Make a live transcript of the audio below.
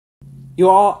You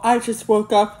all, I just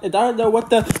woke up and I don't know what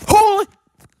the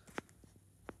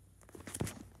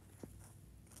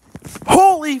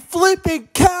Holy flipping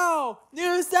cow!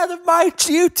 News out of my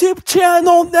YouTube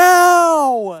channel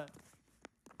now!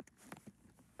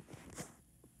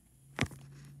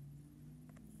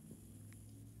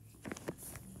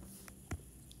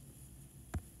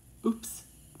 Oops.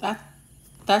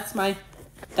 That's my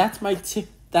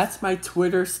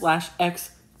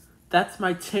Twitter/X.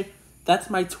 That's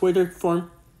my Twitter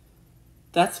form.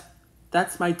 That's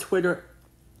my Twitter.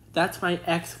 That's my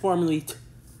X formerly.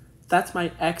 That's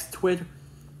my X Twitter.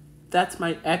 That's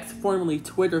my X formerly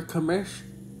Twitter commercial.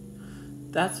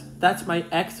 That's my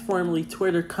X formerly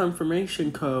Twitter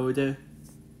confirmation code.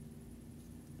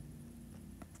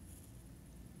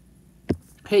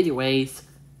 Anyways,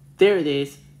 there it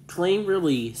is. Claim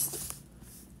released.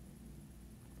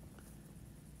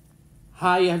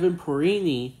 Hi, Evan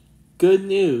Porini. Good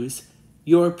news.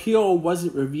 Your appeal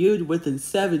wasn't reviewed within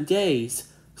 7 days,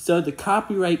 so the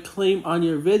copyright claim on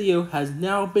your video has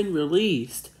now been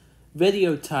released.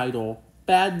 Video title: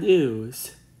 Bad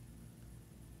News.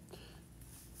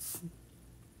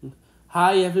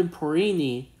 Hi, Evan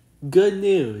Porini. Good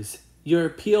news. Your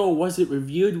appeal wasn't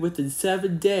reviewed within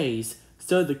 7 days,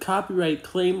 so the copyright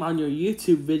claim on your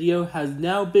YouTube video has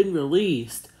now been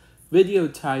released. Video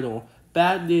title: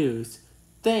 Bad News.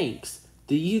 Thanks,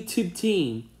 the YouTube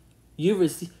team. You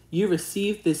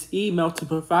received this email to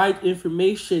provide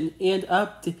information and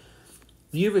update.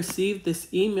 You received this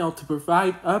email to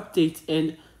provide updates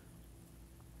and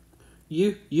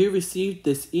You received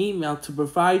this email to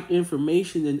provide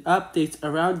information and updates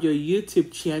around your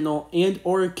YouTube channel and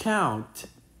or account.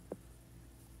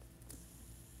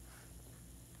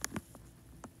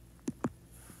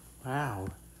 Wow.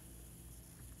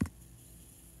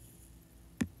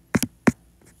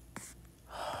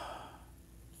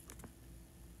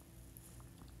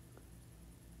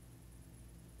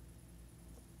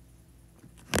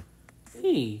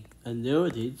 Hey, I know,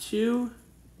 did you?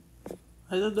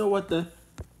 I don't know what the...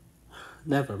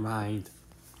 Never mind.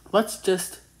 Let's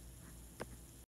just